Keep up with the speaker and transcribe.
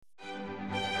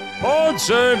God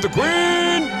save the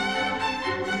Queen!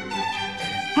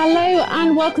 Hello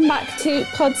and welcome back to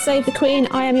Pod Save the Queen.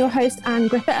 I am your host, Anne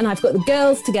Griffith, and I've got the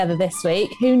girls together this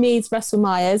week. Who needs Russell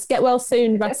Myers? Get well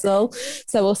soon, Russell.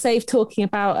 So we'll save talking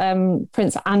about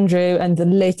Prince Andrew and the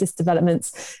latest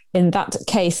developments in that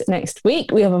case next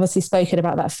week. We have obviously spoken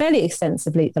about that fairly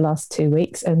extensively the last 2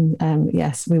 weeks, and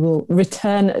yes, we will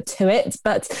return to it.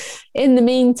 But in the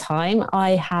meantime,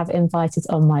 I have invited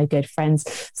on my good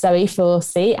friends Zoe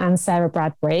Forsey and Sarah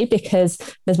Bradbury because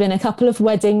there's been a couple of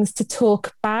weddings to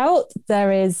talk about.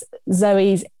 There is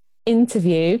Zoe's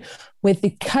interview with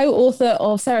the co-author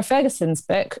of Sarah Ferguson's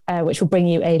book, which will bring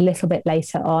you a little bit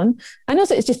later on. And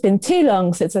also, it's just been too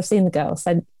long since I've seen the girls.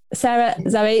 So Sarah,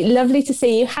 Zoe, lovely to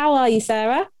see you. How are you,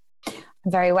 Sarah?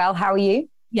 Very well. How are you?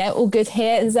 Yeah, all good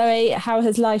here. Zoe, how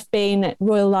has life been,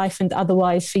 royal life and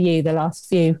otherwise, for you the last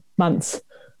few months?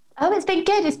 Oh, it's been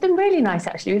good. It's been really nice,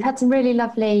 actually. We've had some really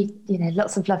lovely,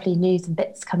 lots of lovely news and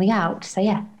bits coming out. So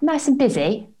yeah, nice and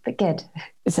busy, but good.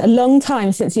 It's a long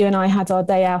time since you and I had our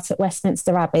day out at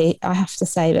Westminster Abbey, I have to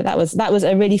say, but that was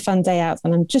a really fun day out.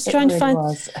 And I'm just trying to find.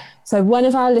 Was. So one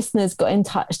of our listeners got in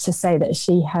touch to say that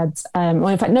she had, well,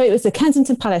 in fact, no, it was the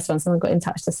Kensington Palace one. Someone got in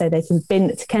touch to say they'd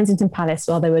been to Kensington Palace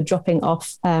while they were dropping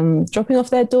off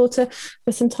their daughter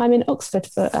for some time in Oxford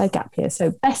for a gap year.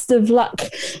 So best of luck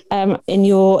in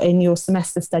your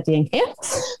semester studying here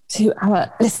to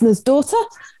our listener's daughter.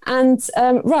 And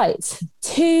right,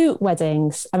 2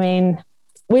 weddings. I mean,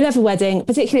 we love a wedding,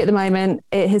 particularly at the moment.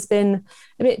 It has been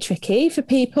a bit tricky for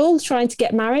people trying to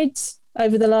get married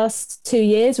over the last 2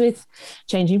 years with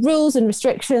changing rules and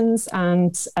restrictions.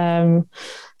 And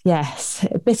yes,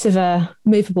 a bit of a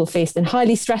movable feast and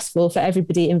highly stressful for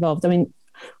everybody involved. I mean,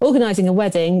 organising a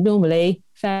wedding, normally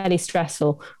fairly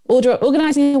stressful.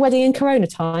 Organising a wedding in Corona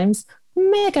times,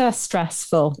 mega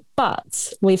stressful.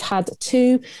 But we've had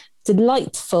 2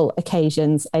 delightful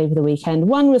occasions over the weekend.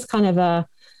 One was kind of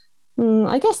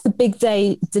I guess the big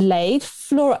day delayed.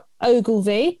 Flora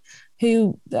Ogilvie,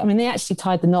 who, I mean, they actually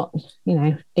tied the knot,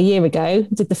 a year ago,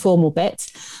 did the formal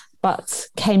bit, but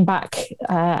came back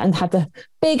and had the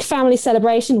big family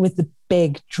celebration with the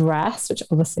big dress, which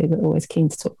obviously we're always keen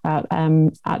to talk about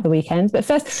at the weekend. But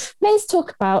first, let's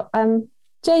talk about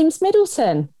James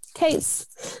Middleton, Kate's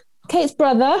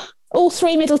brother, all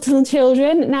 3 Middleton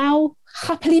children, now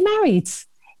happily married.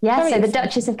 Yeah, so the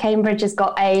Duchess of Cambridge has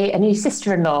got a new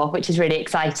sister-in-law, which is really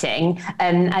exciting.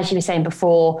 As you were saying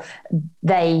before,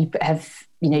 they have,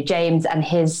 James and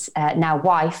his now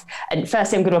wife. And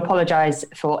firstly, I'm going to apologise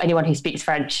for anyone who speaks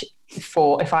French if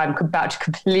I'm about to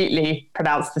completely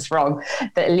pronounce this wrong.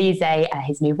 But Elise,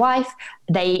 his new wife,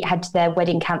 they had their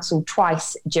wedding cancelled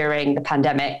twice during the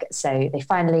pandemic. So they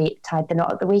finally tied the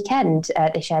knot at the weekend.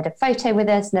 They shared a photo with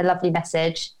us and a lovely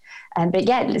message. But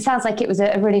yeah, it sounds like it was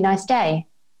a really nice day.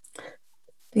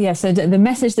 Yeah, so the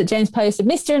message that James posted,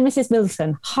 Mr. and Mrs.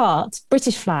 Middleton, heart,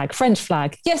 British flag, French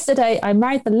flag. Yesterday, I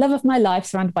married the love of my life,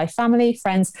 surrounded by family,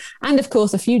 friends, and of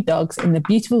course, a few dogs in the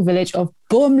beautiful village of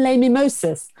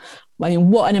Baume-les-Mimosas. I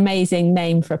mean, what an amazing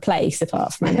name for a place,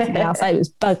 apart from anything else. It was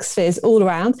Bugs Fizz all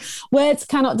around. Words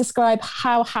cannot describe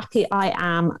how happy I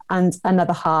am, and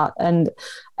another heart. And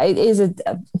it is a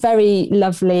very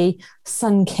lovely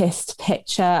sun-kissed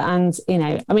picture. And,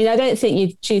 I don't think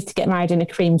you'd choose to get married in a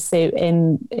cream suit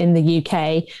in the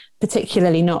UK,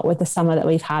 particularly not with the summer that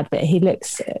we've had. But he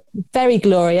looks very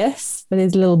glorious with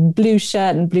his little blue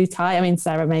shirt and blue tie. I mean,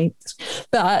 Sarah may.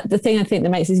 But the thing I think that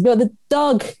makes is you've got the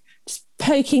dog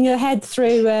poking her head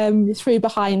through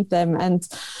behind them. And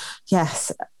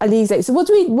yes, Elise. So what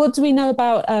do we know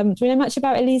about? Do we know much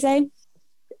about Elise?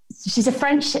 She's a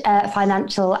French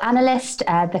financial analyst.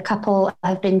 The couple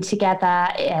have been together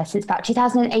since about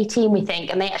 2018, we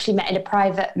think, and they actually met in a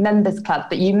private members club.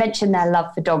 But you mentioned their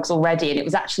love for dogs already, and it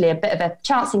was actually a bit of a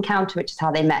chance encounter, which is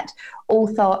how they met.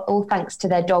 All thanks to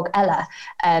their dog Ella.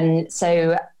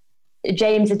 So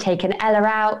James had taken Ella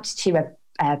out to a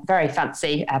very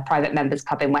fancy private members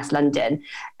club in West London,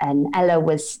 and Ella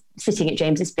was sitting at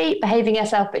James's feet, behaving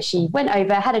herself, but she went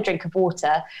over, had a drink of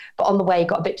water, but on the way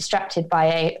got a bit distracted by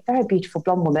a very beautiful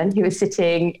blonde woman who was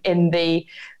sitting in the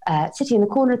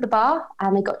corner of the bar,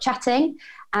 and they got chatting.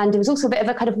 And it was also a bit of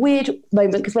a kind of weird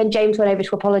moment because when James went over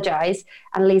to apologise,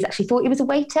 Annalise actually thought he was a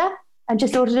waiter and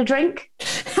just ordered a drink.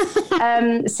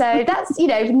 So that's,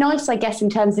 nice, I guess,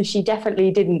 in terms of she definitely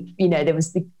didn't,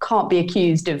 can't be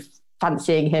accused of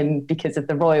fancying him because of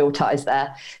the royal ties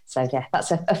there. So yeah, that's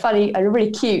a funny, a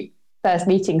really cute first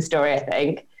meeting story, I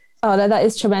think. Oh, no, that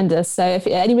is tremendous. So if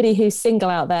anybody who's single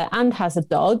out there and has a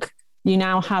dog, you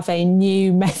now have a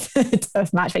new method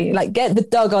of matchmaking. Like, get the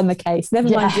dog on the case. Never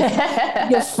mind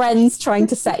your friends trying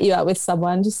to set you up with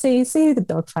someone. Just see who the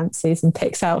dog fancies and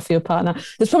picks out for your partner.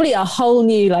 There's probably a whole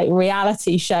new like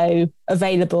reality show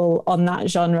available on that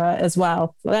genre as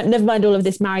well. Never mind all of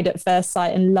this Married at First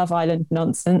Sight and Love Island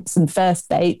nonsense and first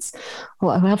dates.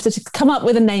 Well, I have to just come up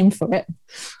with a name for it.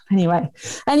 Anyway,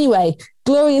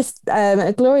 glorious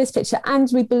picture. And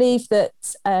we believe that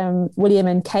William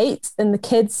and Kate and the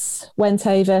kids went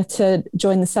over to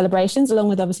join the celebrations, along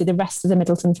with obviously the rest of the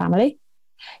Middleton family.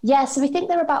 Yeah, so we think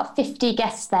there were about 50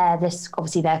 guests there. This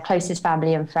obviously their closest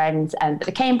family and friends, but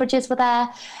the Cambridges were there.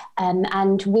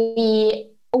 And we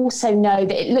also know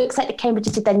that it looks like the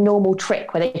Cambridges did their normal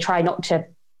trick where they try not to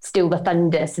steal the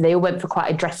thunder. So they all went for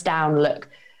quite a dressed down look.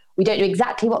 We don't know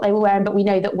exactly what they were wearing, but we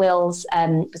know that Wills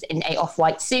was in a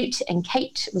off-white suit and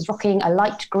Kate was rocking a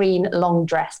light green long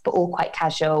dress, but all quite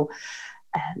casual.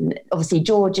 Obviously,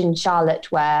 George and Charlotte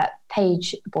were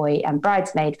page boy and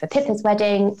bridesmaid for Pippa's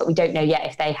wedding, but we don't know yet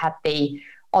if they had the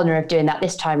honour of doing that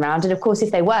this time round. And of course,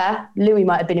 if they were, Louis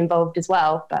might have been involved as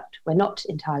well, but we're not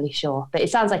entirely sure. But it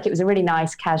sounds like it was a really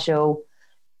nice, casual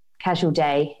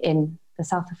day in the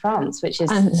south of France, which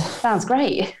sounds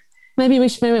great. Maybe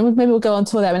we'll go on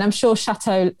tour there. And I'm sure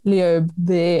Chateau L'Aube,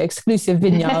 the exclusive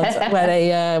vineyards where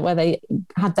they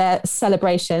had their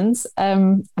celebrations.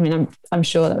 I'm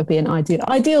sure that would be an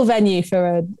ideal venue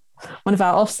for one of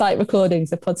our off-site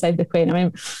recordings of Pod Save the Queen. I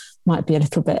mean, might be a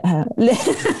little bit.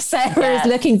 Sarah is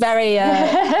looking very.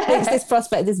 Thinks this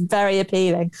prospect is very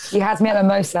appealing. You had me at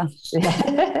mimosa.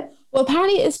 Well,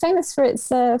 apparently it's famous for its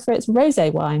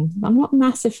rosé wine. I'm not a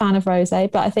massive fan of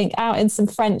rosé, but I think out in some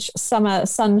French summer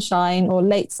sunshine or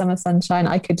late summer sunshine,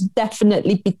 I could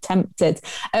definitely be tempted.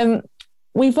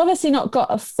 We've obviously not got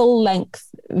a full length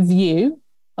view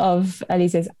of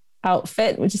Elise's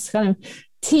outfit. We're just kind of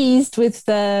teased with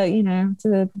the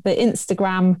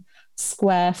Instagram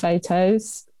square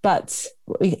photos, but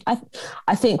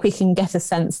I think we can get a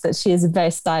sense that she is a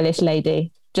very stylish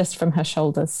lady just from her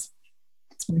shoulders.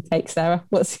 My take, Sarah.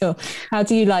 How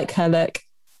do you like her look?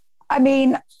 I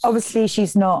mean, obviously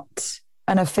she's not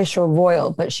an official royal,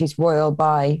 but she's royal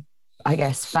by, I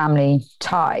guess, family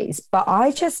ties. But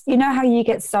I just, you know how you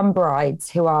get some brides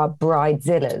who are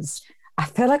bridezillas? I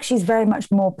feel like she's very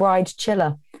much more bride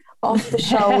chiller. Off the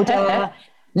shoulder,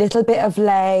 little bit of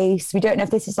lace. We don't know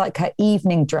if this is like her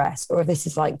evening dress or if this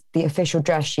is like the official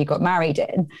dress she got married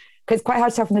in. Because it's quite hard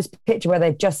to tell from this picture where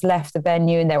they've just left the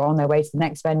venue and they're on their way to the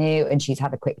next venue and she's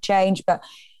had a quick change. But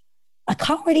I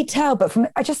can't really tell. But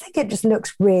I just think it just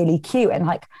looks really cute. And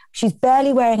like she's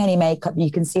barely wearing any makeup.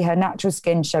 You can see her natural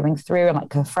skin showing through and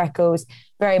like her freckles,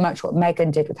 very much what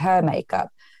Meghan did with her makeup.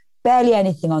 Barely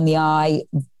anything on the eye.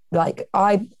 Like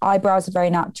eyebrows are very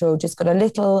natural, just got a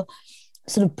little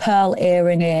sort of pearl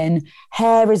earring in.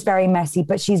 Hair is very messy,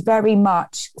 but she's very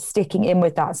much sticking in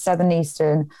with that Southern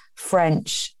Eastern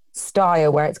French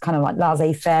style where it's kind of like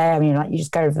laissez-faire. I mean, like you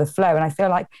just go over the flow. And I feel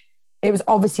like it was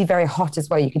obviously very hot as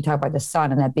well. You can tell by the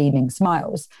sun and their beaming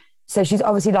smiles. So she's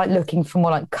obviously like looking for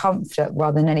more like comfort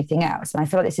rather than anything else. And I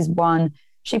feel like this is one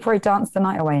she probably danced the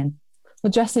night away in. Well,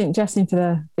 dressing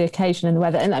for the occasion and the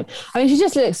weather. And I mean, she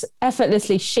just looks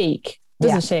effortlessly chic,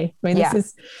 doesn't she? I mean,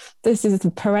 this is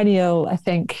the perennial, I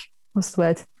think, what's the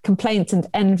word? Complaint and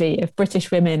envy of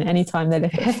British women anytime they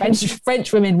look at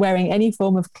French women wearing any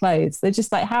form of clothes. They're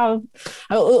just like, how,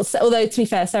 although to be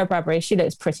fair, Sarah Bradbury, she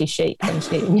looks pretty chic, doesn't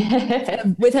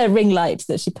she? With her ring light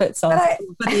that she puts on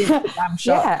for the Instagram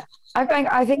shot. Yeah.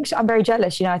 I think I'm very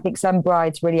jealous. You know, I think some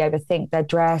brides really overthink their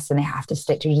dress and they have to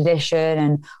stick to tradition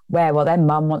and wear what their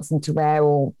mum wants them to wear,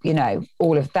 or, you know,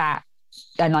 all of that.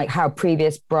 And like how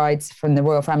previous brides from the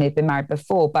royal family have been married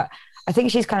before. But I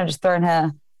think she's kind of just thrown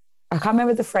her, I can't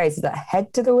remember the phrase, is that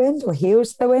head to the wind or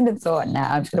heels to the wind, and thought, no,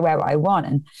 I'm just going to wear what I want,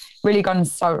 and really gone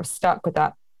sort of stuck with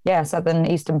that, southern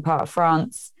eastern part of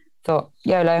France. Thought,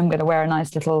 YOLO, I'm going to wear a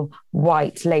nice little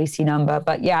white lacy number.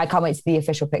 But yeah, I can't wait to see the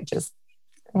official pictures.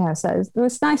 Yeah, so it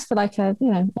was nice for like a,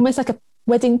 almost like a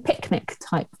wedding picnic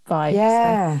type vibe.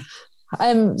 Yeah.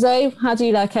 So, Zoe, how do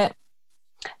you like it?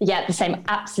 Yeah, the same.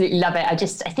 Absolutely love it. I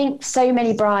think so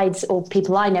many brides, or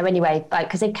people I know anyway, like,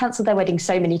 because they've cancelled their wedding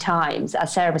so many times,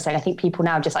 as Sarah was saying, I think people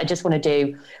now I just want to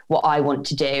do what I want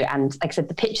to do. And like I said,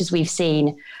 the pictures we've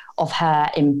seen of her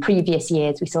in previous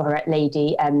years, we saw her at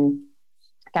Lady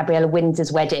Gabriella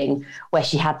Windsor's wedding, where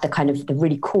she had the kind of the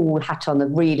really cool hat on, the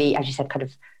really, as you said, kind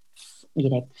of,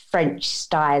 French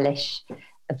stylish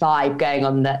vibe going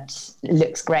on that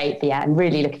looks great. But yeah, I'm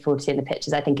really looking forward to seeing the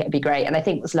pictures. I think it'd be great. And I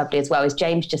think what's lovely as well is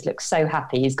James just looks so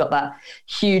happy. He's got that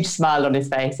huge smile on his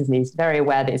face, isn't he? He's very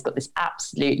aware that he's got this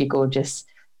absolutely gorgeous,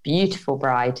 beautiful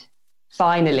bride.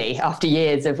 finally, after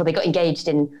years of, well, they got engaged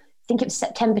in, I think it was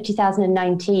September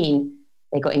 2019,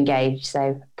 they got engaged.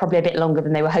 So probably a bit longer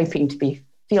than they were hoping to be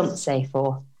fiancé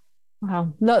for.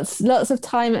 Wow, lots of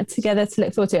time together to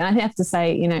look forward to. And I have to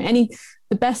say,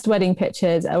 the best wedding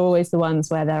pictures are always the ones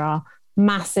where there are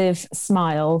massive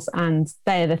smiles, and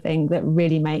they're the thing that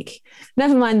really make,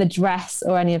 never mind the dress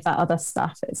or any of that other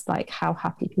stuff, it's like how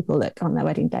happy people look on their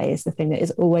wedding day is the thing that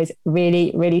is always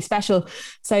really, really special.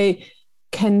 So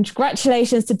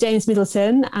congratulations to James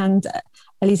Middleton and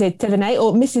Alizée Thévenet,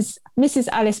 or Mrs.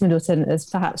 Alice Middleton, as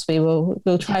perhaps we'll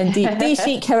try and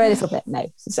de-chic her a little bit. No,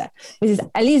 so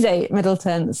Mrs. Alizée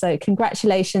Middleton. So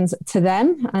congratulations to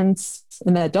them and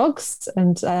their dogs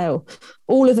and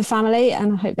all of the family,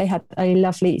 and I hope they had a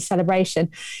lovely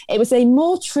celebration. It was a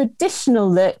more traditional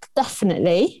look,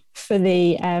 definitely, for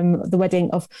the wedding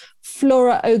of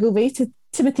Flora Ogilvie to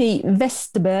Timothy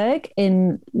Vesterberg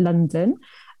in London.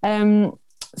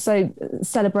 So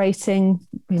celebrating,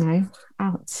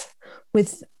 out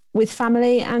with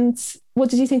family. And what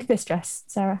did you think of this dress,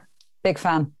 Sarah? Big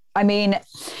fan. I mean,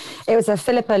 it was a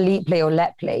Philippa Lepley or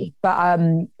Lepley, but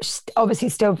obviously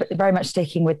still very much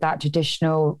sticking with that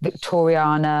traditional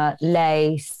Victoriana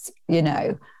lace,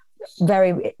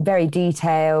 very, very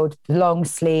detailed, long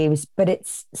sleeves, but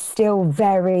it's still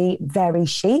very, very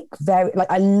chic. Very,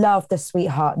 I love the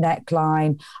sweetheart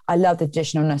neckline. I love the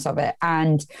traditionalness of it.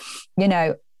 And,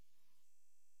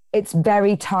 it's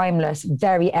very timeless,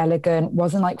 very elegant,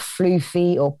 wasn't like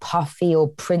floofy or puffy or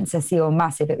princessy or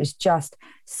massive. It was just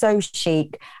so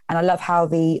chic. And I love how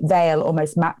the veil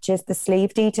almost matches the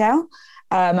sleeve detail.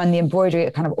 And the embroidery,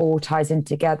 it kind of all ties in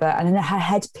together. And then her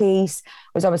headpiece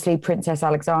was obviously Princess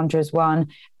Alexandra's one.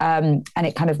 And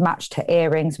it kind of matched her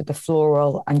earrings with the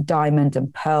floral and diamond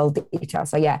and pearl detail.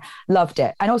 So yeah, loved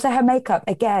it. And also her makeup,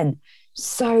 again,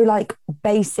 so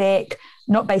basic,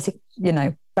 not basic,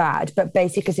 bad, but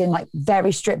basic as in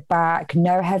very stripped back,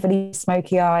 no heavily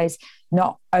smoky eyes,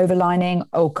 not overlining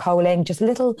or coaling, just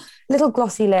little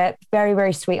glossy lip, very,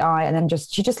 very sweet eye. And then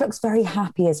she just looks very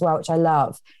happy as well, which I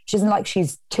love. She doesn't like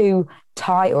she's too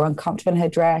tight or uncomfortable in her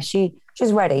dress. She's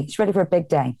ready. She's ready for a big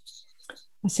day.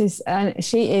 She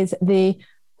is the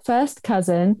first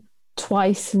cousin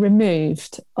twice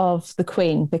removed of the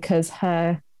Queen, because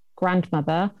her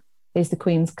grandmother is the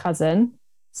Queen's cousin.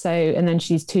 So, and then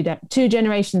she's two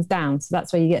generations down. So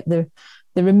that's where you get the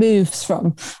removes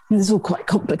from. It's all quite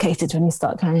complicated when you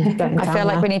start going down. I feel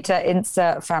like we need to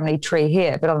insert family tree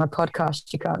here, but on a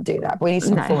podcast you can't do that. We need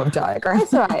some form of diagram.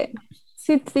 That's all right.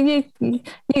 Her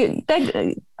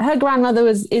grandmother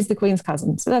is the Queen's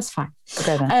cousin, so that's fine.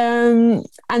 Okay, then.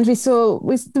 And there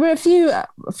were a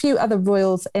few other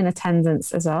royals in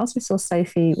attendance as well. So we saw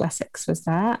Sophie Wessex was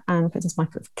there, and Princess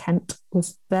Michael of Kent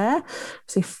was there.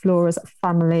 See, Flora's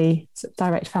family,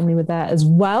 direct family, were there as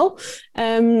well.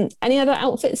 Any other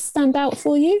outfits stand out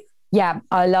for you? Yeah,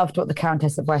 I loved what the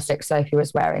Countess of Wessex, Sophie,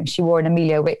 was wearing. She wore an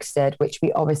Amelia Wickstead, which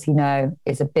we obviously know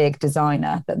is a big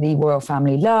designer that the royal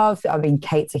family love. I mean,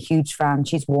 Kate's a huge fan.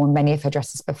 She's worn many of her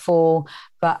dresses before.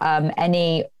 But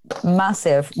any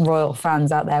massive royal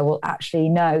fans out there will actually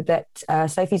know that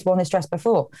Sophie's worn this dress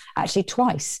before, actually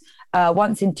twice.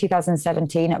 Once in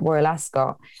 2017 at Royal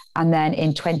Ascot, and then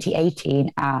in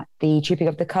 2018 at the Trooping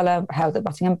of the Colour held at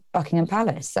Buckingham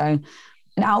Palace. So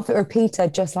an outfit repeater,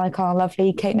 just like our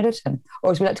lovely Kate Middleton,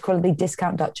 or as we like to call her, the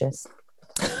Discount Duchess.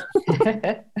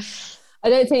 I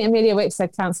don't think Amelia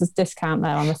Wickstead counts as discount, though,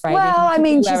 I'm afraid. Well, I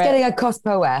mean, she's getting a cost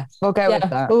per wear. We'll go with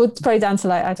that. Well, it's probably down to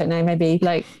maybe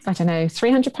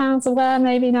 £300 a wear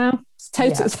maybe now.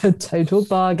 It's a total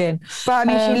bargain. But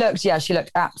I mean, she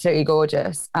looked absolutely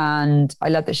gorgeous. And I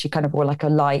love that she kind of wore a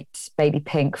light baby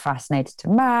pink fascinator to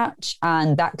match.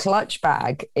 And that clutch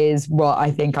bag is what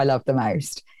I think I love the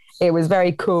most. It was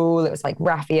very cool. It was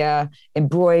raffia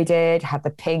embroidered, had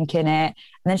the pink in it.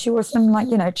 And then she wore some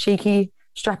cheeky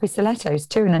strappy stilettos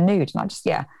too in a nude. And I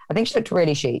think she looked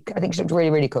really chic. I think she looked really,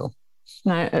 really cool.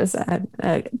 No, it was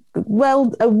a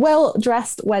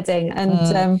well-dressed wedding,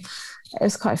 and it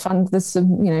was quite fun. There's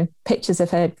some, pictures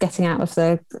of her getting out of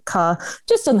the car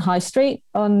just on the high street,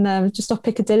 just off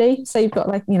Piccadilly. So you've got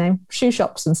shoe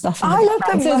shops and stuff. I love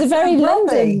that. So it was a very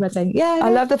London wedding. Yeah, I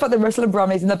love the fact that Russell and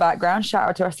Bromley's in the background. Shout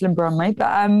out to Russell and Bromley. But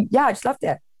I just loved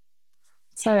it.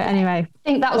 So anyway, I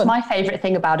think that was my favourite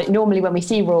thing about it. Normally when we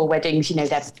see royal weddings,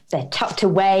 they're tucked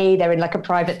away, they're in a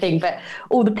private thing, but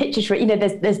all the pictures,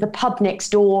 there's the pub next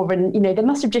door, and there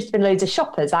must have just been loads of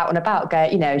shoppers out and about go,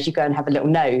 as you go and have a little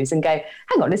nose and go,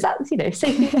 hang on, is that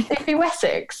Sophie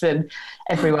Wessex and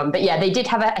everyone? But yeah, they did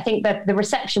have I think the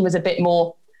reception was a bit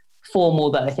more formal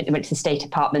though. I think they went to the state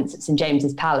apartments at St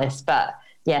James's Palace, but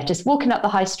just walking up the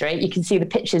high street, you can see the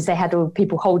pictures. They had all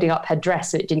people holding up her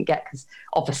dress so it didn't get, because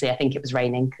obviously I think it was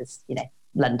raining because,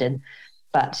 London.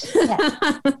 But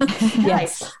yeah.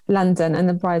 Yes, London, and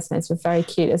the bridesmaids were very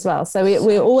cute as well. So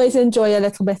we always enjoy a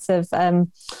little bit of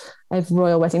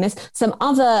royal weddingness. Some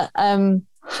other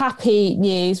happy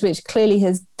news, which clearly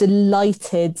has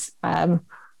delighted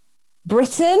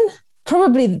Britain,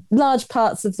 probably large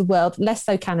parts of the world, less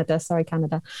so Canada. Sorry,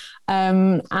 Canada,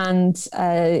 and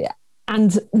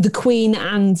the Queen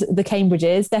and the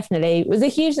Cambridges. Definitely, it was a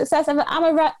huge success of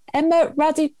Emma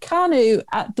Raducanu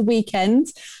at the weekend.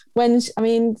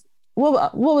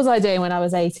 What was I doing when I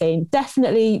was 18?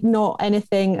 Definitely not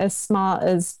anything as smart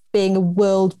as being a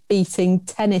world-beating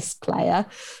tennis player,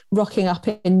 rocking up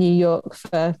in New York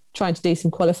for trying to do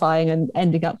some qualifying and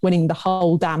ending up winning the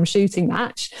whole damn shooting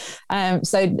match.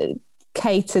 So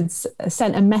Kate had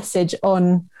sent a message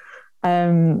on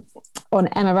Emma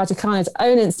Raducanu's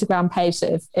own Instagram page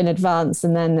sort of in advance,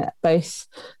 and then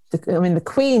the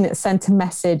Queen sent a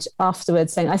message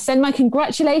afterwards saying, "I send my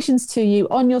congratulations to you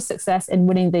on your success in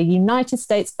winning the United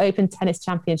States Open Tennis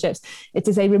Championships. It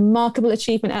is a remarkable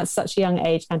achievement at such a young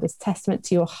age and is testament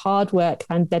to your hard work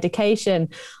and dedication.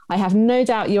 I have no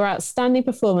doubt your outstanding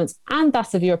performance and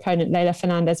that of your opponent, Leylah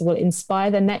Fernandez, will inspire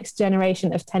the next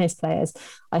generation of tennis players.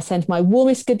 I send my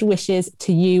warmest good wishes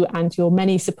to you and your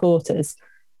many supporters.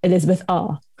 Elizabeth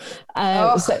R."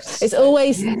 So it's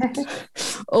always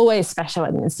special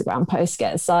when the Instagram post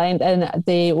gets signed. And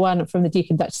the one from the Duke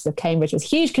and Duchess of Cambridge was,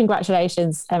 "Huge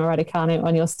congratulations, Emma Raducanu,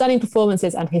 on your stunning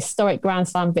performances and historic Grand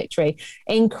Slam victory.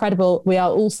 Incredible. We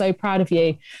are all so proud of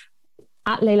you."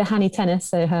 At Leylah Hani Tennis,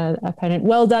 so her opponent,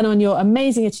 "Well done on your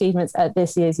amazing achievements at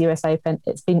this year's US Open.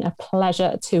 It's been a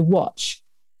pleasure to watch.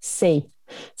 See."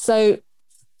 So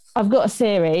I've got a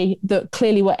theory that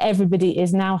clearly what everybody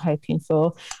is now hoping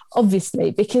for, obviously,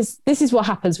 because this is what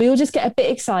happens. We all just get a bit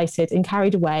excited and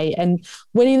carried away, and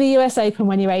winning the US Open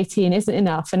when you're 18 isn't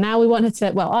enough. And now we want her to,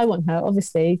 I want her,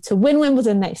 obviously, to win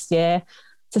Wimbledon next year,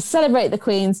 to celebrate the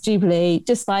Queen's Jubilee,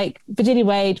 just like Virginia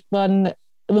Wade won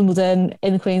Wimbledon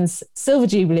in the Queen's Silver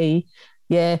Jubilee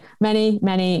year many,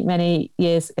 many, many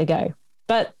years ago.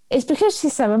 But it's because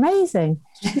she's so amazing.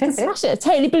 She can smash it. I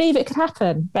totally believe it could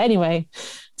happen. But anyway,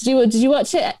 did you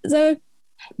watch it, Zoe?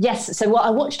 Yes. So I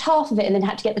watched half of it and then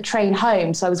had to get the train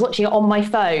home. So I was watching it on my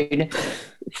phone,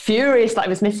 furious that I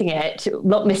was missing it.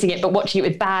 Not missing it, but watching it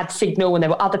with bad signal when there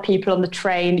were other people on the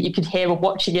train that you could hear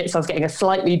watching it. So I was getting a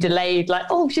slightly delayed, like,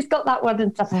 oh, she's got that one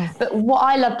and stuff. But what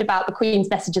I loved about the Queen's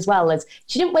message as well is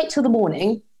she didn't wait till the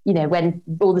morning, when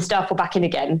all the staff were back in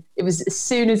again. It was as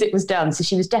soon as it was done. So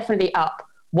she was definitely up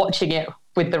watching it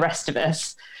with the rest of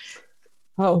us.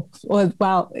 Oh,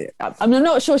 well, I'm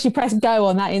not sure she pressed go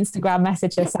on that Instagram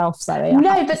message herself, Zoe.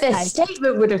 No, but the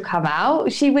statement would have come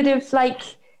out. She would have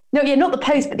not the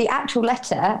post, but the actual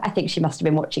letter. I think she must have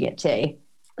been watching it too.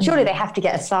 Surely they have to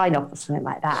get a sign off or something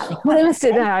like that. Well, they must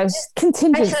do that.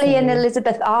 Contingency. Especially an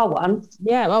Elizabeth R one.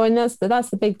 Yeah, well, and that's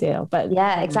the big deal. But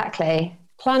yeah, exactly.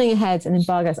 Planning ahead and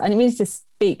embargoes. And it means to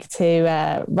speak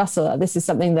to Russell. This is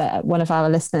something that one of our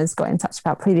listeners got in touch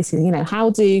about previously. How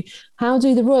do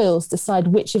the royals decide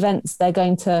which events they're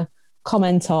going to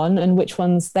comment on and which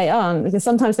ones they aren't? Because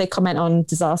sometimes they comment on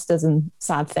disasters and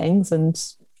sad things,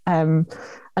 and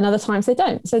other times they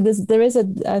don't. So there is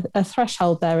a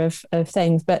threshold there of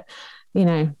things. But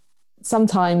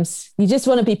sometimes you just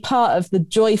want to be part of the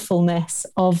joyfulness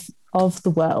of the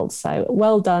world. So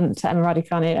well done to Emma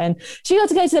Raducanu. And she got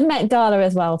to go to the Met Gala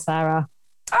as well, Sarah.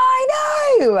 I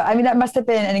know. I mean, that must have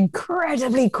been an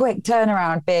incredibly quick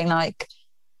turnaround, being like,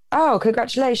 "Oh,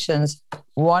 congratulations.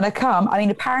 Want to come?" I mean,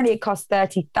 apparently it cost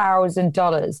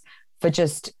 $30,000 for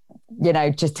just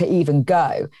to even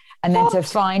go. And then to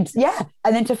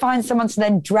find someone to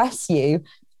then dress you,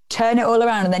 turn it all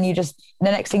around. And then the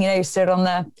next thing you know, you stood on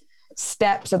the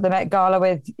steps of the Met Gala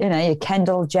with, your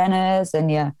Kendall Jenners and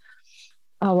your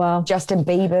Justin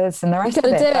Bieber's and the rest of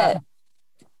it. Yeah.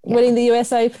 Winning the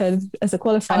US Open as a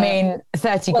qualifier. I mean,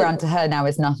 30 grand to her now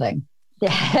is nothing.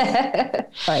 Yeah.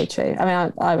 Very true. I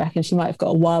mean, I reckon she might have got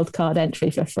a wild card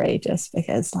entry for free just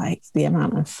because the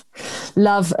amount of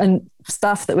love and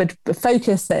stuff that would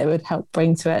focus that it would help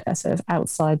bring to it sort of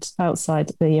outside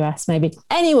the US maybe.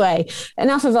 Anyway,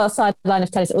 enough of our sideline of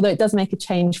tennis, although it does make a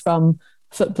change from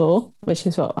football, which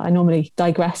is what I normally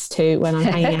digress to when I'm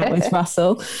hanging out with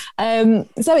Russell.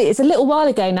 Zoe, it's a little while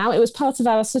ago now. It was part of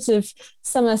our sort of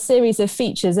summer series of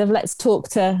features of let's talk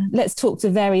to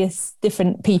various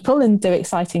different people and do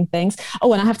exciting things.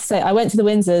 Oh, and I have to say, I went to the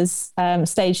Windsors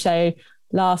stage show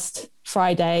last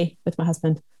Friday with my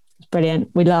husband. Brilliant.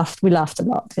 We laughed a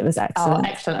lot. It was excellent. Oh,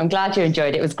 excellent. I'm glad you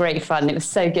enjoyed it. It was great fun. It was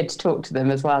so good to talk to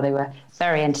them as well. They were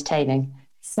very entertaining.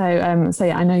 So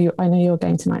yeah, I know you're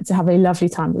going tonight to have a lovely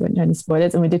time. We won't know any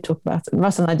spoilers, and we did talk about it.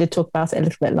 Russell and I did talk about it a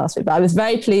little bit last week, but I was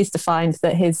very pleased to find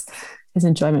that his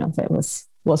enjoyment of it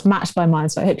was matched by mine.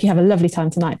 So I hope you have a lovely time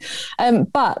tonight.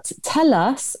 But tell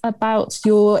us about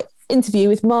your interview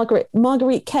with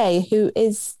Marguerite Kay, who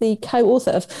is the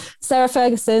co-author of Sarah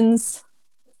Ferguson's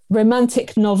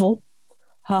romantic novel,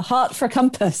 Her Heart for a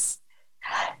Compass.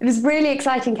 It was really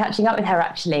exciting catching up with her,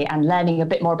 actually, and learning a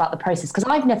bit more about the process, because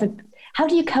how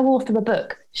do you co-author a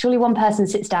book? Surely one person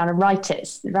sits down and writes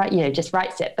it.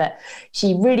 But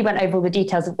she really went over all the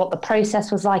details of what the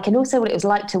process was like, and also what it was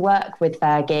like to work with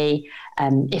Fergie,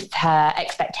 if her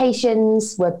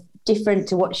expectations were different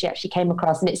to what she actually came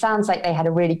across. And it sounds like they had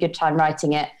a really good time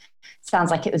writing it.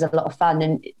 Sounds like it was a lot of fun.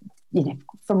 And,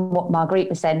 from what Marguerite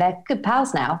was saying, they're good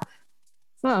pals now.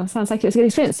 Well, sounds like it was a good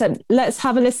experience. So let's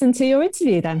have a listen to your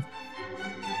interview then.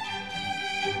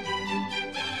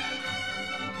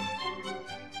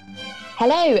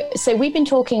 Hello. So we've been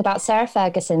talking about Sarah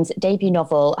Ferguson's debut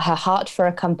novel, Her Heart for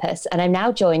a Compass, and I'm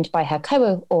now joined by her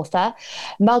co-author,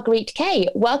 Marguerite Kay.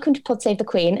 Welcome to Pod Save the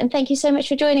Queen, and thank you so much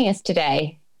for joining us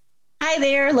today. Hi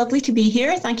there. Lovely to be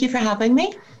here. Thank you for having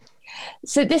me.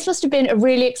 So this must have been a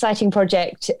really exciting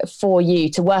project for you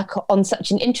to work on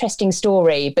such an interesting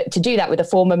story, but to do that with a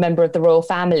former member of the royal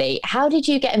family. How did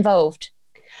you get involved?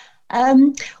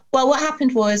 Well, what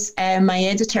happened was my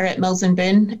editor at Mills &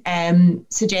 Boon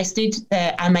suggested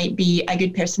that I might be a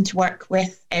good person to work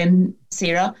with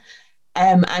Sarah.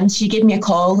 And she gave me a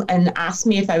call and asked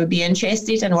me if I would be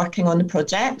interested in working on the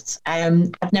project.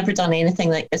 I've never done anything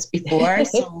like this before,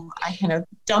 so I kind of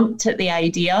jumped at the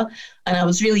idea, and I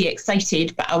was really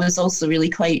excited, but I was also really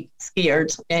quite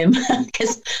scared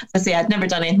because, as I say, I'd never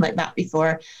done anything like that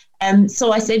before.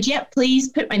 So I said, yeah, please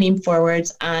put my name forward.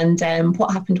 And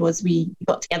what happened was we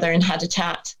got together and had a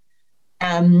chat.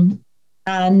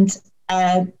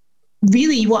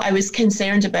 Really what I was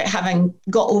concerned about, having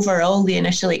got over all the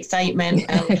initial excitement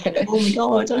and oh my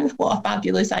God, what a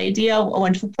fabulous idea, what a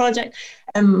wonderful project.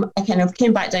 I kind of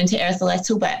came back down to earth a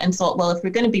little bit and thought, well, if we're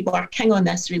going to be working on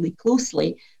this really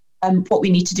closely, what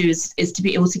we need to do is to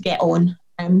be able to get on.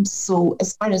 So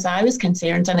as far as I was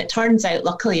concerned, and it turns out,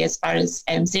 luckily, as far as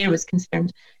Sarah was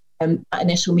concerned, that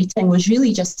initial meeting was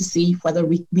really just to see whether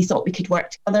we thought we could work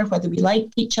together, whether we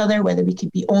liked each other, whether we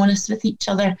could be honest with each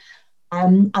other.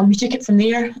 And we took it from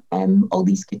there. All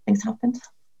these good things happened.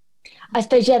 I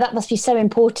suppose, yeah, that must be so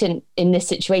important in this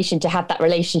situation, to have that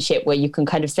relationship where you can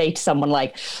kind of say to someone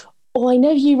like, oh, I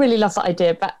know you really love that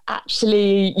idea, but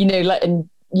actually,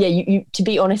 you to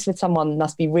be honest with someone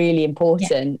must be really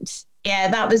important.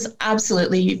 Yeah, that was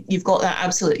absolutely, you've got that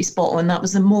absolutely spot on. That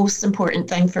was the most important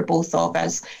thing for both of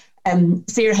us.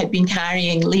 Sarah had been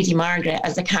carrying Lady Margaret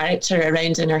as a character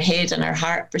around in her head and her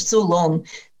heart for so long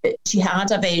that she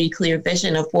had a very clear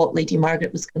vision of what Lady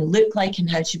Margaret was going to look like and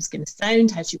how she was going to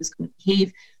sound, how she was going to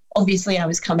behave. Obviously, I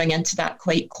was coming into that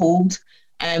quite cold,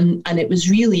 and it was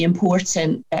really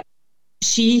important that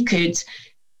she could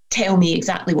tell me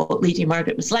exactly what Lady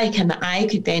Margaret was like, and that I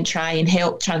could then try and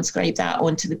help transcribe that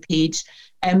onto the page.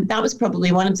 That was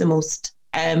probably one of the most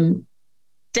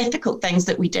difficult things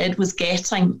that we did, was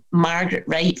getting Margaret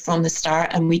right from the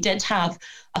start. And we did have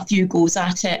a few goes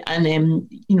at it, and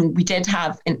we did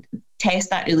have and test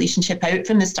that relationship out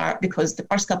from the start, because the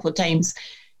first couple of times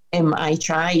I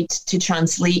tried to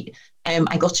translate,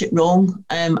 I got it wrong,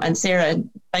 and Sarah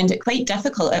found it quite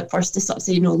difficult at first to sort of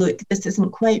say, look, this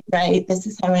isn't quite right, this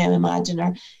is how I imagine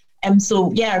her.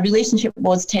 So yeah, our relationship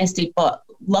was tested, but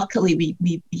luckily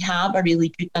we have a really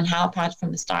good, and have had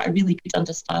from the start, a really good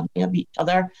understanding of each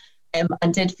other,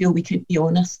 and did feel we could be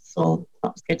honest, so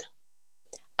that was good.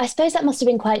 I suppose that must have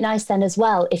been quite nice then as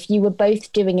well, if you were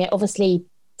both doing it. Obviously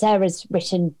Sarah's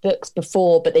written books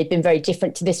before, but they've been very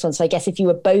different to this one, so I guess if you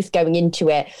were both going into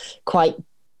it quite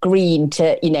green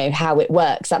to how it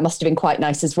works, that must have been quite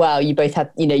nice as well. You both had,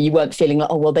 you weren't feeling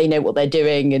like, oh well, they know what they're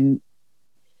doing. And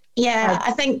yeah,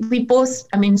 I think we both,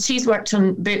 she's worked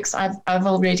on books, I've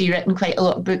already written quite a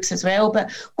lot of books as well,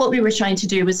 but what we were trying to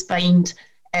do was find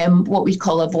what we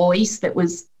call a voice that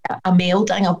was a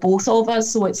melding of both of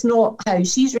us. So it's not how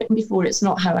she's written before, it's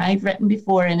not how I've written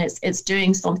before, and it's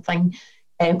doing something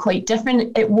quite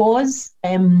different. It was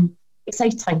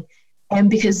exciting.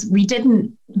 Because we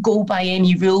didn't go by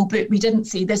any rule book. We didn't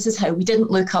say this is how, we didn't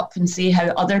look up and see how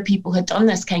other people had done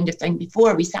this kind of thing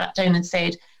before. We sat down and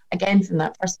said, again from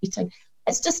that first meeting,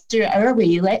 let's just do it our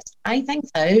way. Let's try things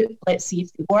out. Let's see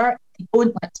if they work. If they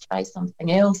don't, let's try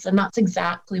something else. And that's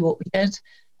exactly what we did.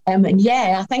 And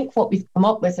yeah, I think what we've come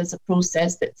up with is a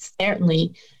process that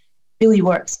certainly really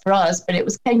works for us, but it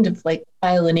was kind of like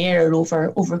trial and error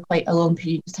over quite a long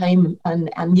period of time.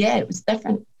 And yeah, it was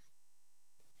different.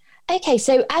 Okay,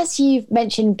 so as you've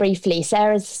mentioned briefly,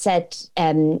 Sarah's said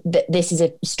that this is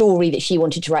a story that she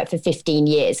wanted to write for 15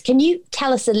 years. Can you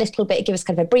tell us a little bit, give us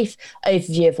kind of a brief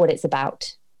overview of what it's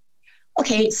about?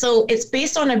 Okay, so it's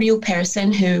based on a real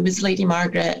person who was Lady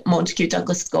Margaret Montagu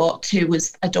Douglas Scott, who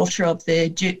was a daughter of the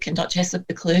Duke and Duchess of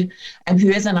Buccleuch, and who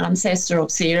is an ancestor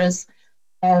of Sarah's.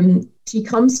 She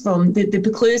comes from, the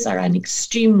Buccleuchs are an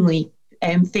extremely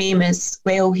famous,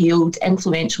 well-heeled,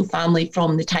 influential family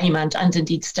from the time and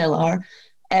indeed still are.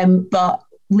 But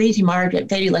Lady Margaret,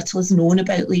 very little is known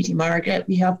about Lady Margaret.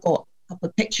 We have got a couple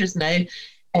of pictures now,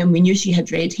 and we knew she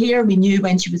had red hair. We knew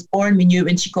when she was born. We knew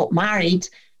when she got married.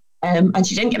 And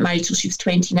she didn't get married till she was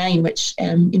 29, which,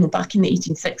 back in the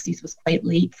 1860s was quite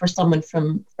late for someone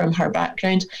from her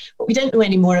background. But we didn't know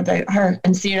any more about her,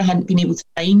 and Sarah hadn't been able to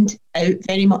find out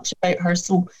very much about her.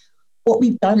 So what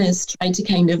we've done is try to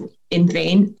kind of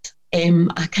invent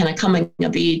a kind of coming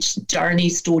of age journey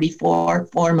story for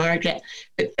Margaret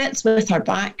that fits with her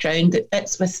background, that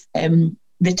fits with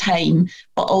the time,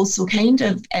 but also kind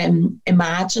of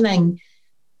imagining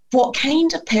what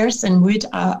kind of person would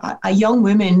a young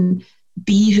woman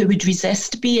be who would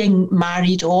resist being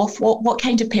married off? What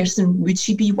kind of person would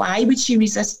she be? Why would she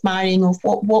resist marrying off?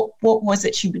 What was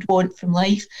it she would want from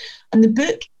life? And the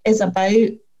book is about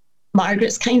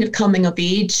Margaret's kind of coming of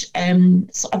age,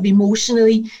 sort of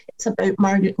emotionally. It's about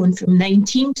Margaret going from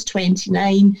 19 to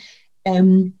 29,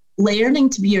 learning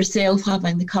to be herself,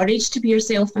 having the courage to be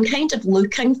herself, and kind of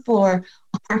looking for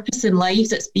a purpose in life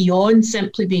that's beyond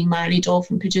simply being married off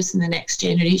and producing the next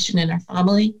generation in her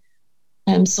family.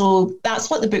 So that's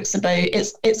what the book's about.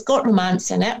 It's got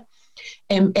romance in it.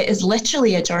 It is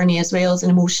literally a journey as well as an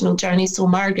emotional journey. So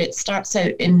Margaret starts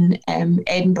out in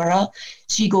Edinburgh.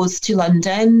 She goes to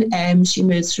London. She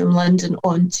moves from London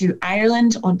on to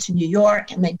Ireland, on to New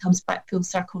York, and then comes back full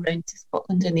circle round to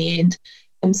Scotland in the end.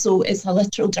 And so it's a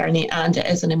literal journey, and it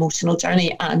is an emotional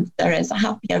journey, and there is a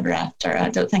happy ever after. I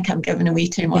don't think I'm giving away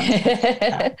too much.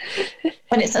 But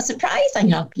it's a surprising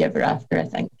happy ever after, I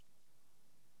think.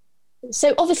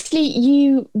 So obviously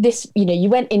you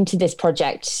went into this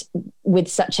project with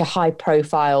such a high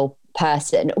profile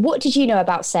person. What did you know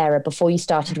about Sarah before you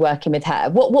started working with her?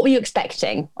 What were you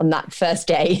expecting on that first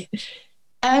day?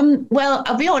 Well,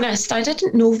 I'll be honest, I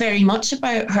didn't know very much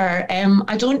about her.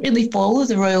 I don't really follow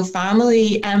the royal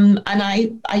family, and I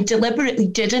deliberately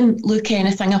didn't look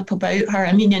anything up about her.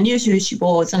 I mean, I knew who she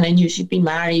was, and I knew she'd been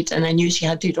married, and I knew she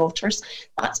had 2 daughters.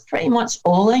 That's pretty much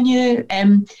all I knew.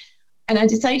 And I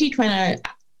decided when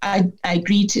I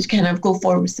agreed to kind of go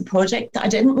forward with the project that I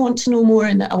didn't want to know more,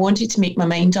 and that I wanted to make my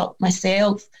mind up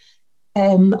myself.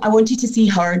 I wanted to see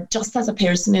her just as a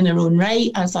person in her own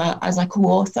right, as a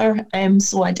co-author.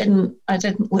 So I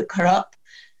didn't look her up.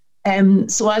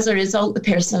 So as a result, the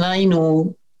person I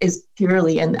know is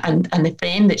purely and the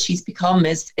friend that she's become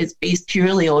is based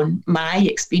purely on my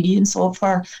experience of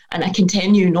her. And I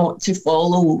continue not to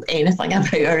follow anything about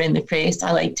her in the press.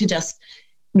 I like to just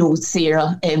know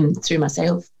Sarah through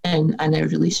myself and our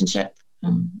relationship.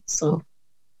 And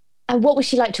what was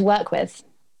she like to work with?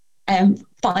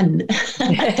 Fun.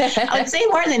 I would say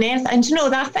more than anything.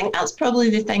 And I think that's probably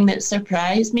the thing that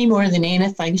surprised me more than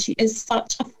anything. She is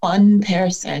such a fun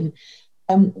person.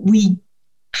 We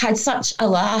had such a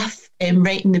laugh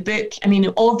writing the book. I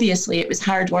mean, obviously it was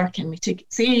hard work and we took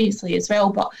it seriously as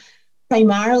well, but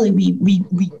primarily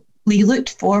we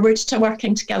looked forward to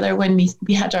working together when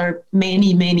we had our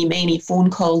many phone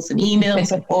calls and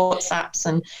emails and WhatsApps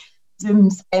and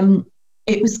Zooms.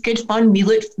 It was good fun.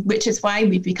 Which is why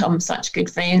we've become such good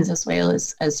friends as well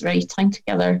as writing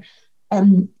together.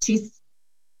 She's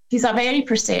a very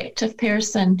perceptive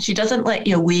person. She doesn't let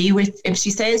you away with, if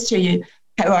she says to you,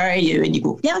 "How are you?" and you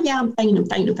go, yeah, I'm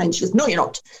fine. She goes, "No, you're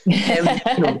not."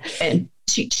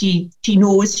 She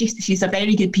knows she's a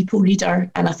very good people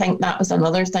reader, and I think that was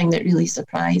another thing that really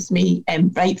surprised me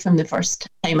right from the first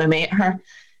time I met her,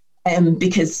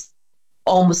 because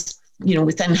almost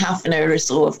within half an hour or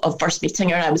so of first meeting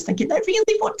her, I was thinking, I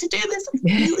really want to do this.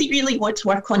 I really want to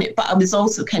work on it. But I was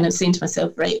also kind of saying to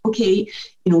myself, right, okay,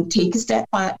 take a step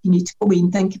back. You need to go away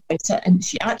and think about it. And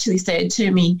she actually said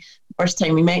to me the first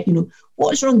time we met,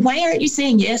 "What's wrong? Why aren't you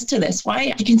saying yes to this?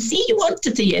 Why? I can see you want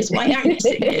to say yes. Why aren't you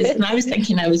saying yes?" And I was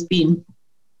thinking I was being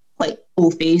quite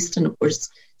full-faced. And of course,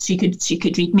 she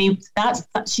could read me.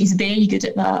 She's very good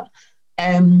at that.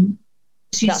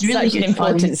 That's really such an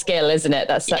important skill, isn't it?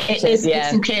 That's such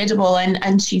It's incredible,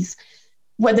 and she's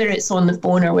whether it's on the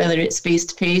phone or whether it's face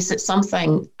to face, it's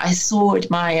something I so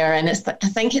admire, and I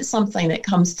think it's something that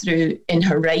comes through in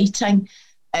her writing.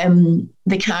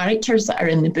 The characters that are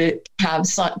in the book have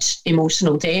such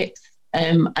emotional depth,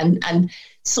 and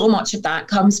so much of that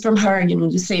comes from her.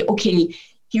 To say, okay,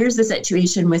 here's the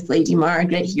situation with Lady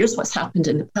Margaret. Here's what's happened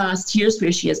in the past. Here's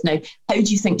where she is now. How do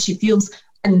you think she feels?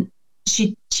 And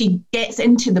she gets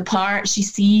into the part. She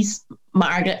sees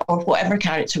Margaret or whatever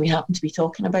character we happen to be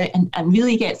talking about, and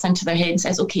really gets into their head and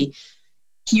says, okay,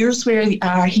 here's where they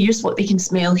are, here's what they can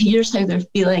smell, here's how they're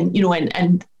feeling,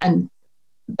 and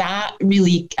that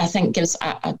really, I think, gives,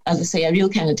 as I say, a real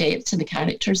kind of depth to the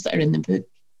characters that are in the book.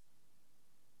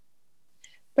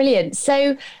 Brilliant.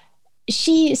 So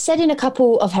she said in a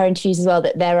couple of her interviews as well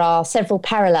that there are several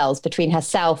parallels between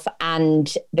herself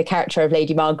and the character of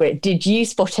Lady Margaret. Did you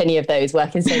spot any of those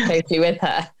working so closely with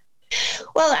her?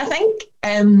 Well, I think,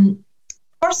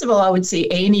 first of all, I would say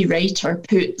any writer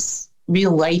puts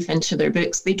real life into their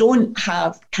books. They don't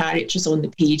have characters on the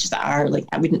page that are like,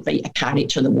 I wouldn't write a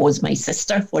character that was my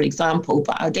sister, for example,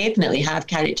 but I definitely have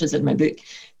characters in my book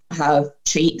have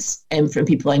traits from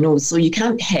people I know. So you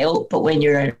can't help but when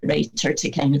you're a writer to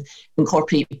kind of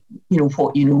incorporate,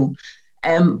 what you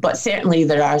know. But certainly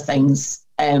there are things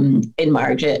in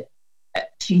Margaret.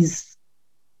 She's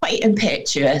quite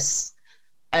impetuous.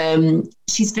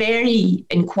 She's very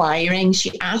inquiring.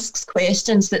 She asks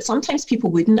questions that sometimes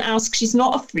people wouldn't ask. She's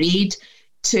not afraid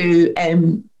to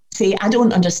say, I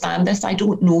don't understand this, I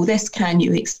don't know this, can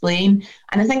you explain?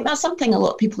 And I think that's something a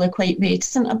lot of people are quite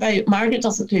reticent about. Margaret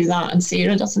doesn't do that, and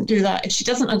Sarah doesn't do that. If she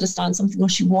doesn't understand something or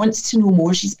she wants to know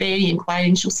more, she's very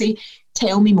inquiring. She'll say,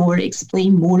 tell me more,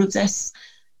 explain more of this.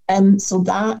 So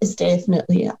that is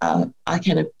definitely a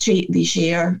kind of trait they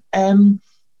share. To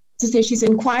say she's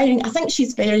inquiring, I think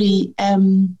she's very,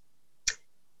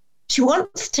 she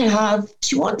wants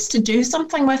to do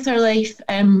something with her life.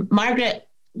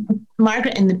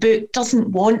 Margaret in the book doesn't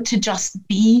want to just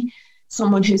be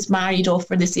someone who's married off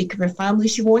for the sake of her family.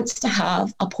 She wants to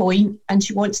have a point, and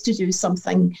she wants to do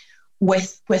something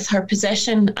with her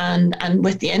position and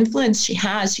with the influence she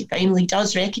has. She finally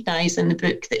does recognise in the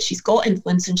book that she's got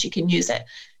influence and she can use it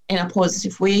in a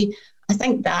positive way. I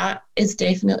think that is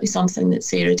definitely something that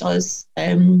Sarah does.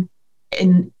 In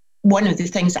one of the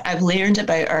things that I've learned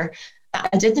about her that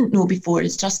I didn't know before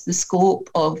is just the scope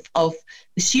of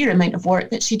the sheer amount of work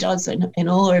that she does in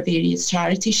all her various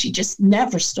charities. She just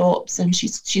never stops, and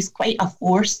she's quite a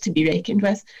force to be reckoned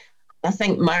with. I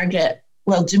think Margaret,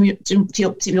 well, to be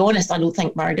honest, I don't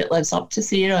think Margaret lives up to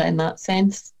Sarah in that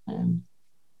sense.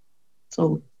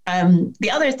 The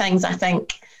other things, I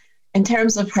think, in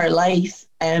terms of her life,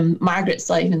 Margaret's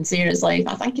life and Sarah's life,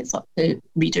 I think it's up to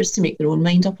readers to make their own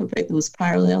mind up about those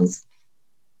parallels.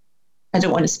 I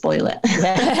don't want to spoil it.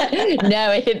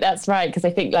 No, I think that's right, because I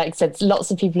think, like I said, lots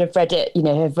of people have read it,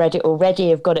 have read it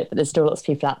already, have got it, but there's still lots of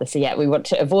people out there. So yeah, we want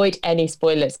to avoid any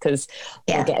spoilers because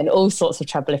we'll get in all sorts of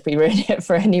trouble if we ruin it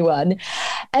for anyone.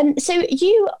 So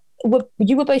you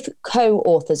were both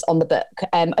co-authors on the book.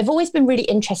 I've always been really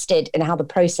interested in how the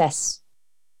process,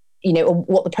 or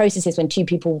what the process is when two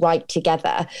people write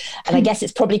together. And I guess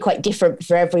it's probably quite different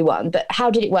for everyone, but how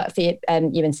did it work for you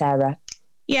and Sarah?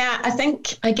 Yeah, I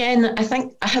think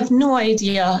I have no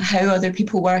idea how other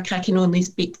people work. I can only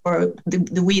speak for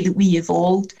the way that we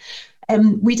evolved.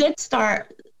 Sarah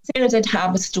did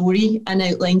have a story, an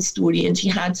outline story, and she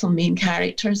had some main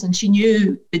characters, and she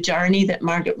knew the journey that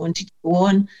Margaret wanted to go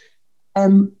on.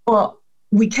 But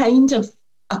we kind of,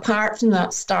 apart from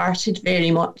that, started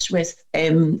very much with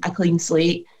a clean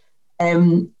slate.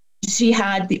 She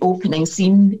had the opening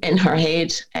scene in her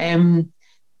head.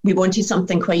 We wanted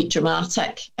something quite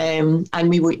dramatic, and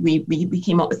we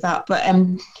came up with that. But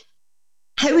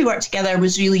how we worked together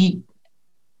was really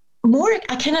more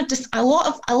a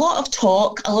lot of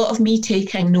talk, a lot of me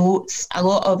taking notes, a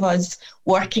lot of us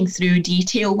working through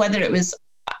detail, whether it was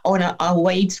on a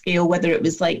wide scale, whether it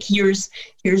was like here's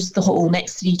the whole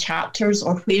next 3 chapters,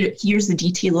 or here's the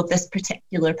detail of this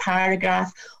particular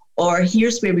paragraph, or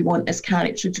here's where we want this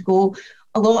character to go.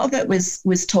 A lot of it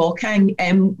was talking,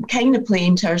 kind of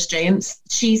playing to her strengths.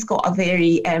 She's got a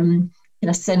very kind of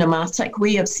cinematic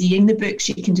way of seeing the book.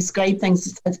 She can describe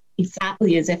things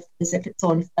exactly as if it's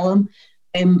on film.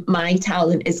 My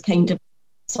talent is kind of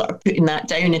sort of putting that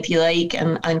down, if you like,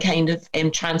 and kind of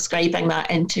transcribing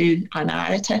that into a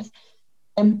narrative.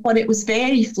 But it was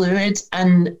very fluid,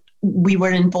 and we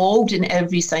were involved in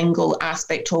every single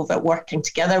aspect of it, working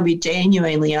together. We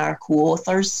genuinely are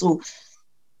co-authors, so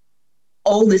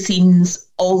all the scenes,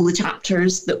 all the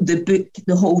chapters, the book,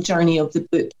 the whole journey of the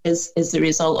book is the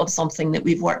result of something that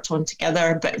we've worked on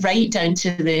together. But right down to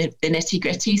the nitty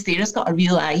gritty, Sarah's got a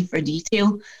real eye for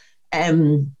detail.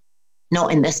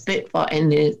 Not in this book, but in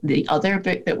the other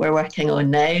book that we're working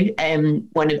on now.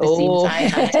 One of the scenes I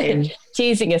had...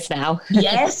 teasing us now.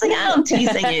 Yes, I am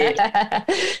teasing you.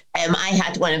 I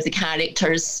had one of the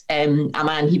characters, a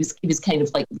man, he was kind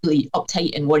of like really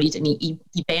uptight and worried, and he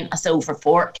bent a silver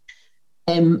fork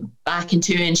back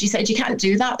into, and she said, you can't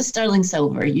do that with sterling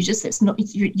silver. It's not,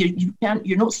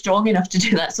 you're not strong enough to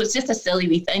do that. So it's just a silly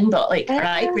wee thing, but like her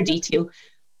eye for detail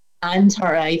and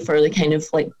her eye for the kind of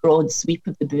like broad sweep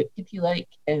of the book, if you like.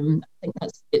 I think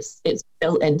it's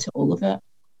built into all of it.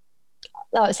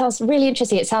 Oh, it sounds really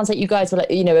interesting. It sounds like you guys were,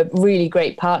 like, a really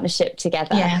great partnership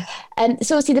together. Yeah.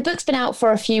 So obviously the book's been out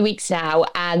for a few weeks now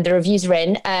and the reviews are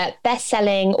in.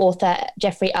 Best-selling author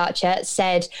Jeffrey Archer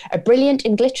said, a brilliant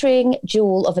and glittering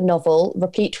jewel of a novel,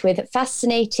 replete with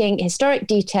fascinating historic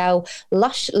detail,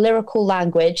 lush lyrical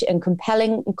language, and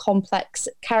compelling and complex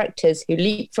characters who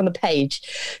leap from the page.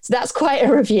 So that's quite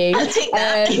a review. I'll take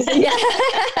that.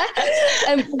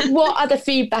 What other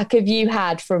feedback have you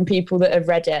had from people that have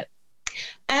read it?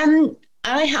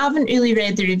 I haven't really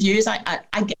read the reviews.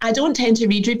 I don't tend to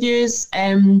read reviews.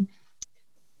 I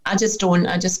just don't.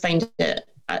 I just find it,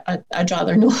 I'd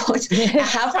rather not. I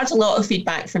have had a lot of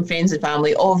feedback from friends and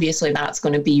family. Obviously, that's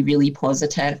going to be really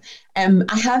positive.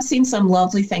 I have seen some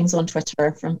lovely things on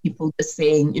Twitter from people just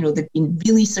saying, they've been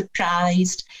really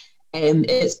surprised.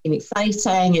 It's been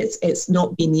exciting. It's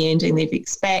not been the ending they've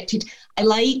expected. I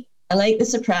like the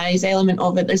surprise element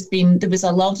of it. There was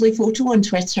a lovely photo on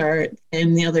Twitter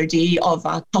the other day of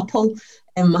a couple,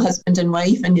 a husband and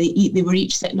wife, and they were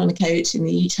each sitting on a couch and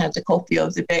they each had a copy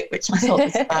of the book, which I thought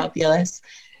was fabulous.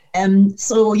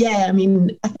 So yeah, I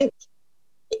mean, I think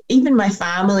even my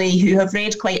family who have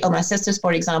read my sisters,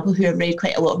 for example, who have read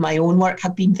quite a lot of my own work,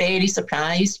 have been very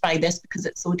surprised by this because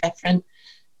it's so different.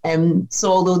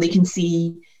 So although they can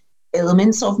see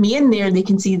elements of me in there, they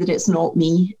can see that it's not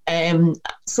me.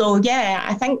 So yeah,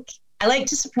 I think I like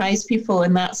to surprise people,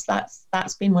 and that's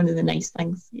been one of the nice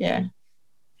things. Yeah.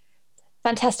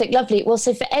 Fantastic, lovely. Well,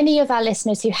 so for any of our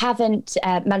listeners who haven't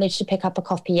managed to pick up a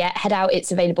copy yet, head out.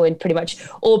 It's available in pretty much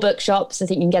all bookshops. I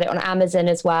think you can get it on Amazon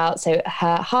as well. So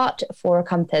Her Heart for a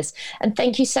Compass. And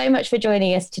thank you so much for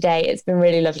joining us today. It's been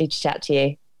really lovely to chat to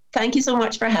you. Thank you so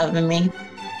much for having me.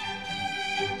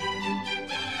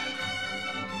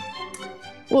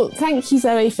 Well, thank you,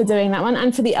 Zoe, for doing that one,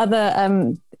 and for the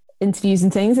other interviews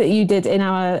and things that you did in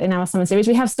our summer series.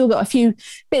 We have still got a few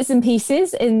bits and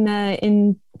pieces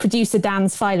in producer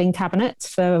Dan's filing cabinet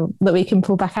that we can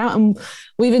pull back out, and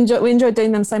we enjoyed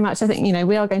doing them so much. I think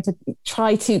we are going to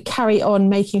try to carry on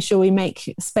making sure we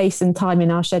make space and time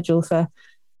in our schedule for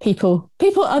people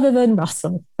other than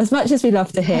Russell. As much as we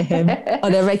love to hear him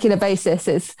on a regular basis,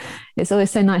 it's always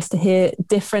so nice to hear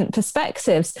different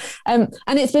perspectives. And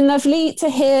it's been lovely to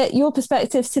hear your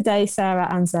perspectives today, Sarah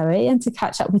and Zoe, and to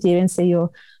catch up with you and see your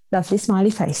lovely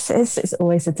smiley faces. It's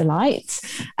always a delight.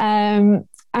 And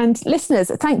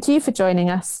listeners, thank you for joining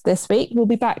us this week. We'll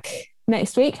be back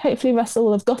next week. Hopefully Russell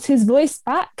will have got his voice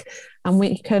back and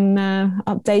we can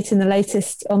update in the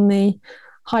latest on the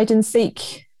hide and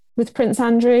seek with Prince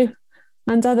Andrew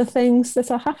and other things that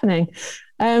are happening.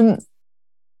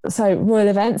 So royal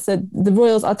events, the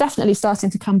royals are definitely starting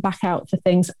to come back out for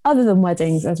things other than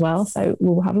weddings as well. So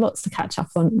we'll have lots to catch up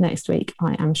on next week,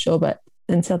 I am sure. But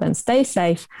until then, stay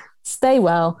safe, stay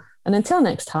well. And until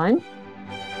next time.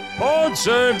 God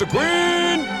save the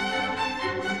Queen!